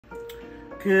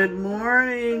Good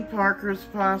morning, Parker's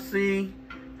Posse.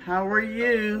 How are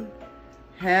you?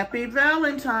 Happy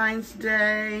Valentine's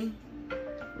Day.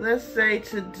 Let's say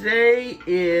today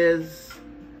is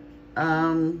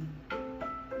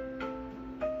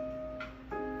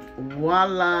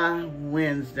Voila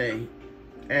Wednesday.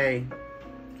 Hey,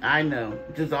 I know,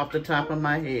 just off the top of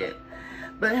my head.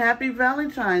 But happy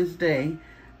Valentine's Day.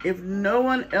 If no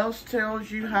one else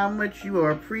tells you how much you are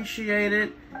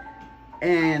appreciated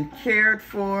and cared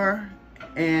for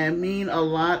and mean a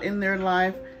lot in their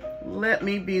life, let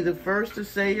me be the first to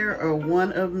say it, or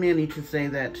one of many to say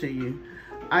that to you.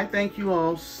 I thank you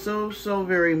all so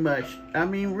very much. I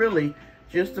mean, really,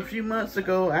 just a few months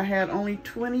ago, I had only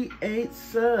 28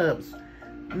 subs.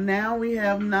 Now we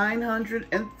have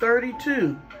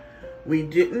 932. We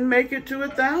didn't make it to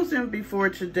 1,000 before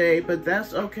today, but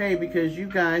that's okay because you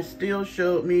guys still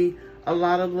showed me a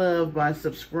lot of love by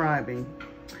subscribing.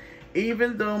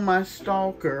 Even though my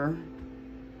stalker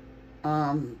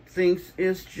thinks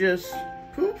it's just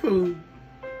poo-poo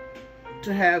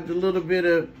to have the little bit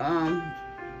of,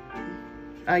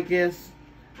 I guess,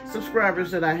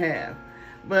 subscribers that I have.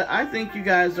 But I think you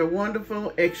guys are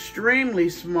wonderful, extremely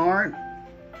smart,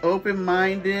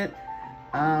 open-minded,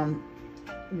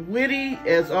 witty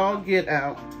as all get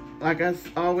out. Like I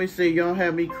always say, y'all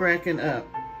have me cracking up.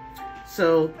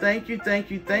 So thank you, thank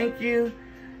you, thank you.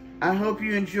 I hope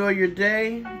you enjoy your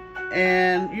day,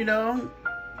 and you know,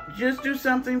 just do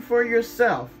something for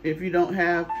yourself if you don't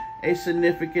have a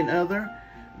significant other.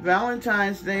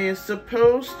 Valentine's Day is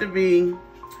supposed to be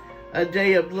a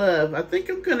day of love. I think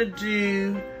I'm gonna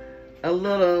do a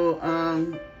little,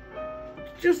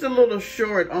 just a little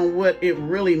short on what it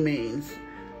really means,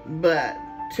 but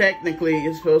technically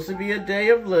it's supposed to be a day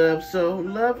of love. So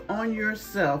love on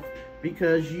yourself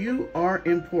because you are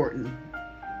important.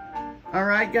 All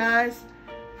right, guys.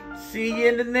 See you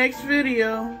in the next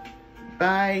video.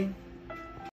 Bye.